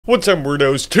What's up,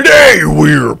 weirdos? Today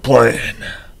we're playing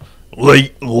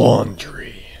Late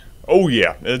Laundry. Oh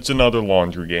yeah, it's another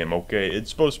laundry game, okay? It's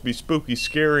supposed to be spooky,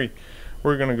 scary.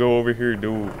 We're gonna go over here and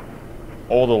do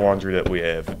all the laundry that we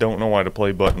have. Don't know why the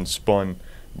play button spun,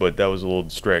 but that was a little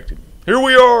distracting. Here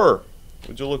we are!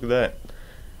 Would you look at that?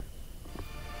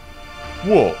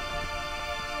 Whoa.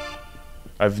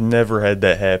 I've never had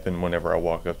that happen whenever I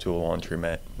walk up to a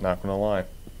laundromat. Not gonna lie.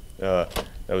 That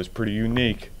was pretty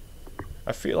unique.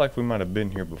 I feel like we might have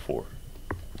been here before.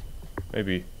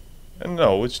 Maybe.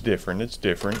 No, it's different. It's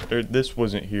different. This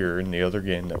wasn't here in the other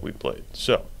game that we played.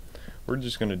 So, we're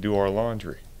just going to do our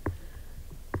laundry.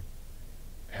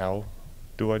 How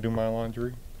do I do my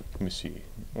laundry? Let me see.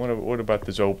 What about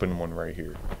this open one right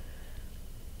here?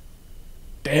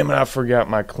 Damn it, I forgot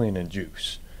my cleaning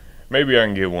juice. Maybe I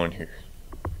can get one here.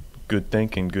 Good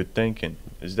thinking, good thinking.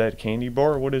 Is that candy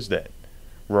bar? What is that?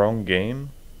 Wrong game?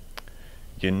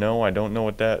 You know, I don't know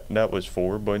what that was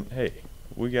for, but hey,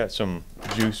 we got some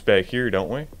juice back here, don't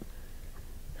we?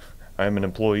 I'm an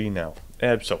employee now.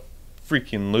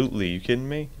 Abso-freaking-lutely, you kidding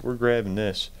me? We're grabbing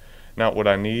this. Not what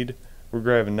I need. We're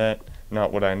grabbing that.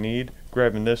 Not what I need.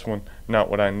 Grabbing this one. Not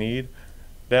what I need.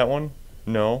 That one?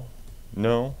 No.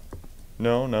 No.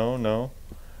 No, no, no.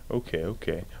 Okay,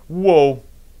 okay. Whoa!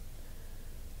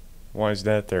 Why is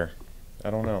that there?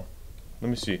 I don't know. Let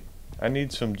me see. I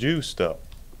need some juice, though.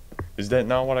 Is that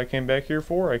not what I came back here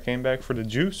for? I came back for the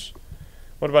juice?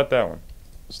 What about that one?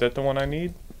 Is that the one I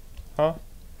need? Huh?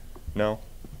 No?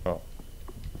 Oh.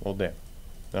 Well,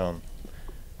 damn.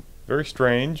 Very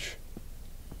strange.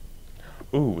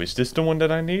 Ooh, is this the one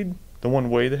that I need? The one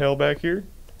way the hell back here?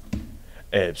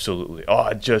 Absolutely.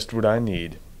 Oh, just what I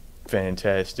need.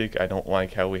 Fantastic. I don't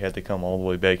like how we had to come all the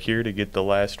way back here to get the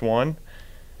last one.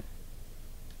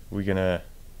 We gonna...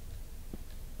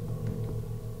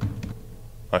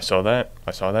 I saw that.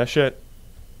 I saw that shit.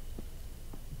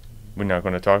 We're not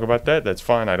going to talk about that. That's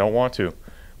fine. I don't want to.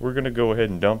 We're going to go ahead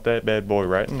and dump that bad boy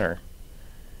right in there.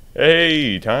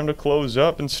 Hey, time to close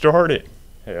up and start it.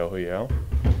 Hell yeah.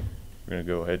 We're going to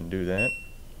go ahead and do that.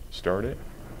 Start it.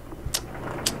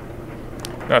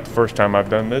 Not the first time I've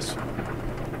done this.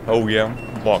 Oh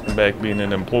yeah. Walking back being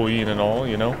an employee and all,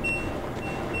 you know.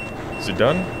 Is it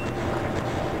done?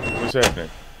 What's happening?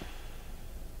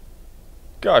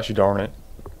 Gosh darn it.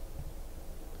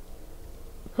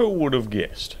 Who would have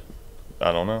guessed?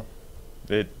 I don't know.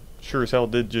 It sure as hell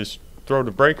did just throw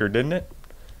the breaker, didn't it?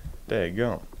 There you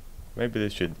go. Maybe they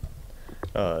should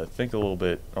think a little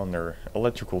bit on their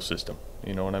electrical system.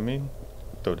 You know what I mean?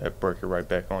 Throw that breaker right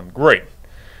back on. Great.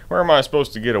 Where am I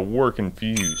supposed to get a working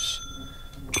fuse?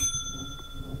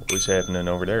 What's happening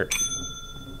over there?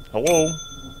 Hello?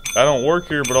 I don't work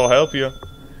here, but I'll help you.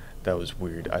 That was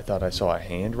weird. I thought I saw a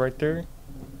hand right there.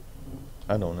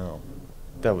 I don't know.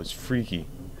 That was freaky.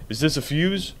 Is this a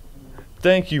fuse?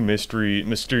 Thank you,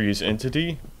 mysterious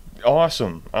entity.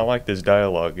 Awesome. I like this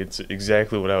dialogue. It's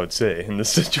exactly what I would say in this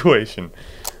situation.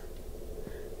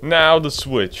 Now the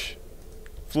switch.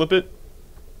 Flip it.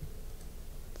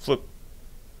 Flip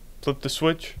the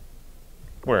switch.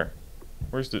 Where?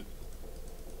 Where's the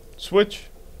switch?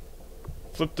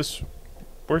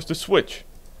 Where's the switch?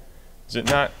 Is it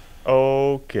not?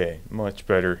 Okay, much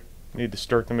better. Need to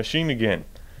start the machine again.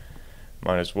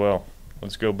 Might as well.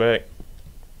 Let's go back.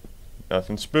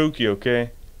 Nothing spooky,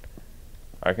 okay?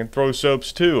 I can throw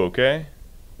soaps too, okay?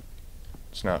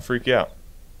 Let's not freak out.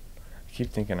 I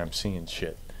keep thinking I'm seeing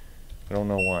shit. I don't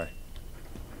know why.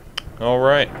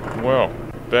 Alright, well,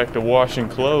 back to washing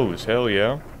clothes. Hell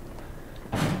yeah.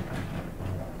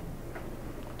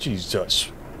 Jesus.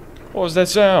 What was that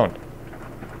sound?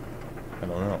 I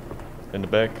don't know. In the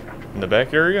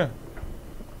back area?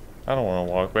 I don't want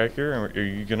to walk back here. Are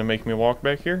you going to make me walk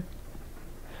back here?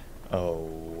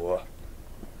 Oh.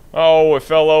 Oh, it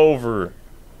fell over.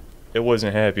 It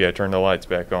wasn't happy I turned the lights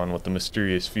back on with the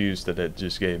mysterious fuse that it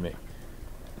just gave me.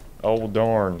 Oh,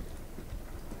 darn.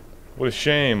 What a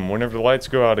shame. Whenever the lights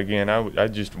go out again, I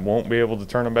just won't be able to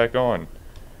turn them back on.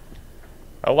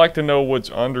 I'd like to know what's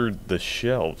under the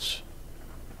shelves.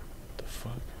 What the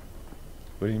fuck?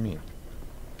 What do you mean?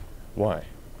 Why?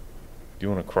 Do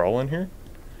you want to crawl in here?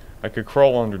 I could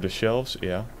crawl under the shelves.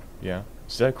 Yeah, yeah.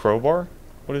 Is that a crowbar?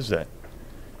 What is that?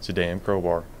 It's a damn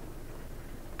crowbar.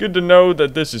 Good to know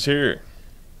that this is here.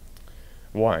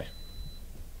 Why?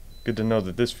 Good to know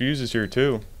that this fuse is here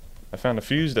too. I found a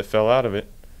fuse that fell out of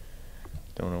it.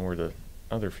 Don't know where the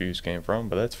other fuse came from,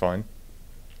 but that's fine.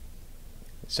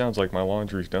 It sounds like my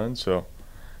laundry's done, so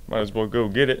might as well go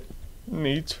get it.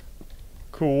 Neat.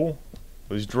 Cool.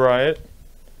 Let's dry it.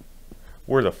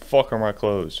 Where the fuck are my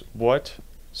clothes? What?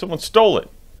 Someone stole it.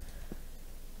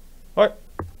 What?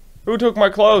 Who took my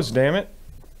clothes, damn it?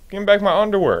 Give me back my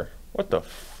underwear. What the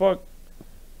fuck?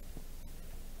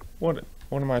 What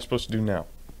am I supposed to do now?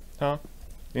 Huh?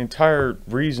 The entire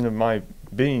reason of my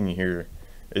being here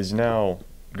is now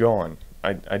gone.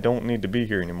 I don't need to be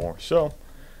here anymore, so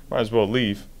might as well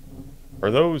leave. Are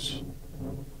those...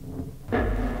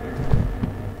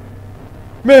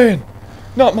 Man!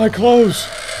 Not my clothes!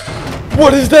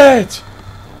 What is that?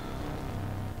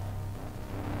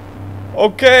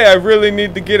 Okay, I really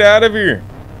need to get out of here.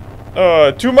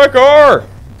 To my car!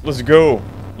 Let's go.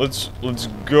 Let's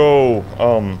go.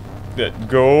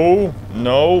 Go?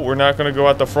 No, we're not gonna go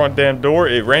out the front damn door.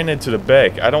 It ran into the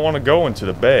back. I don't want to go into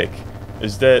the back.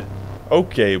 Is that...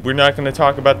 Okay, we're not gonna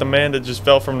talk about the man that just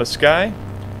fell from the sky?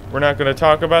 We're not gonna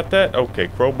talk about that? Okay,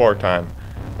 crowbar time.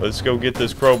 Let's go get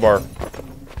this crowbar.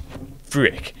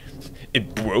 Frick.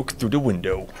 It broke through the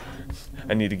window.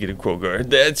 I need to get a crowbar.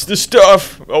 That's the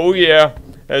stuff! Oh yeah.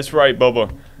 That's right,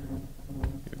 Bubba.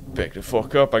 Back the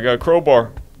fuck up. I got a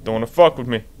crowbar. Don't wanna fuck with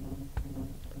me.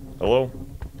 Hello?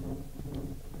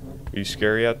 Are you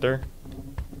scary out there?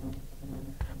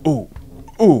 Ooh.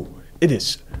 Ooh. It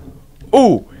is.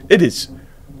 Ooh. It is.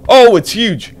 Oh, it's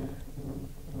huge.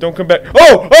 Don't come back.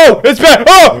 Oh! Oh! It's back!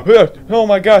 Oh! Oh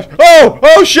my gosh. Oh!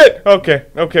 Oh shit! Okay.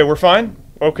 Okay, we're fine.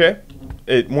 Okay.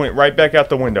 It went right back out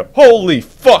the window. Holy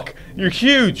fuck! You're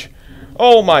huge!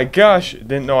 Oh my gosh.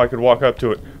 Didn't know I could walk up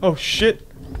to it. Oh shit.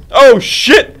 Oh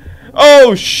shit!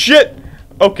 Oh shit!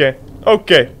 Okay.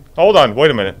 Okay. Hold on.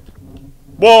 Wait a minute.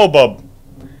 Whoa, bub.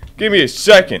 Give me a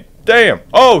second. Damn.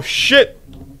 Oh shit!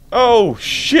 Oh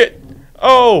shit!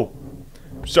 Oh!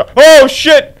 So, oh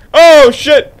shit! Oh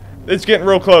shit! It's getting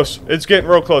real close. It's getting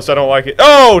real close. I don't like it.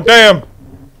 Oh damn!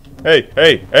 Hey,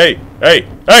 hey, hey, hey,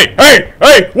 hey, hey,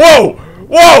 hey! Whoa!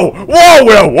 Whoa! Whoa!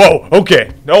 Whoa! Whoa!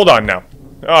 Okay, hold on now.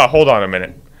 Hold on a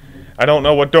minute. I don't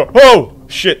know what door. Oh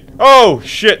shit! Oh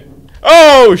shit!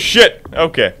 Oh shit!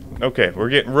 Okay, okay, we're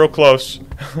getting real close.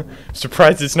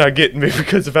 Surprised it's not getting me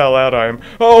because of how loud I am.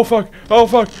 Oh fuck! Oh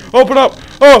fuck! Open up!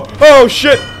 Oh! Oh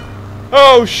shit!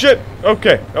 Oh shit!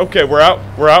 Okay, okay, we're out.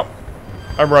 We're out.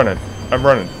 I'm running. I'm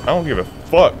running. I don't give a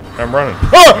fuck. I'm running.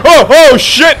 Oh! Oh! Oh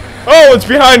shit! Oh, it's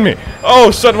behind me.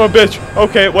 Oh, son of a bitch.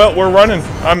 Okay, well, we're running.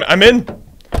 I'm in.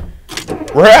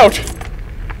 We're out.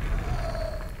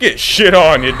 Get shit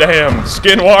on, you damn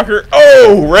Skinwalker.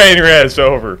 Oh, ran your ass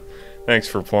over. Thanks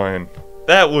for playing.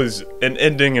 That was an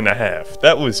ending and a half.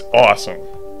 That was awesome.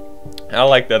 I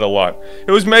like that a lot.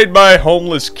 It was made by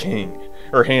Homeless King.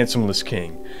 Or Handsomeless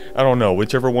King. I don't know,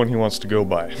 whichever one he wants to go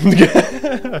by.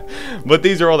 But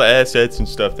these are all the assets and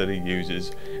stuff that he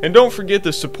uses. And don't forget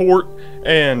the support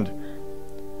and...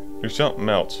 There's something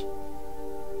else.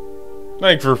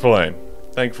 Thanks for playing.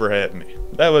 Thanks for having me.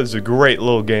 That was a great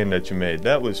little game that you made.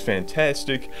 That was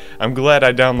fantastic. I'm glad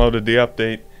I downloaded the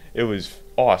update. It was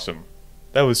awesome.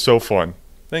 That was so fun.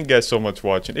 Thank you guys so much for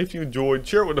watching. If you enjoyed,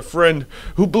 share it with a friend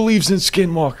who believes in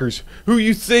skinwalkers, who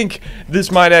you think this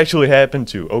might actually happen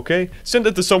to, okay? Send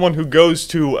it to someone who goes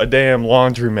to a damn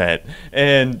laundromat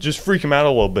and just freak them out a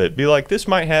little bit. Be like, this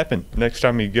might happen next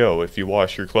time you go if you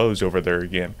wash your clothes over there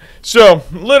again. So,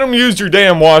 let them use your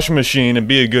damn washing machine and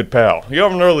be a good pal. You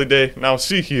have an early day, and I'll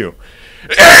see you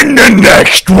in the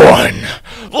next one.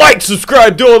 Like,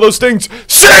 subscribe, do all those things.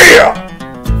 See ya!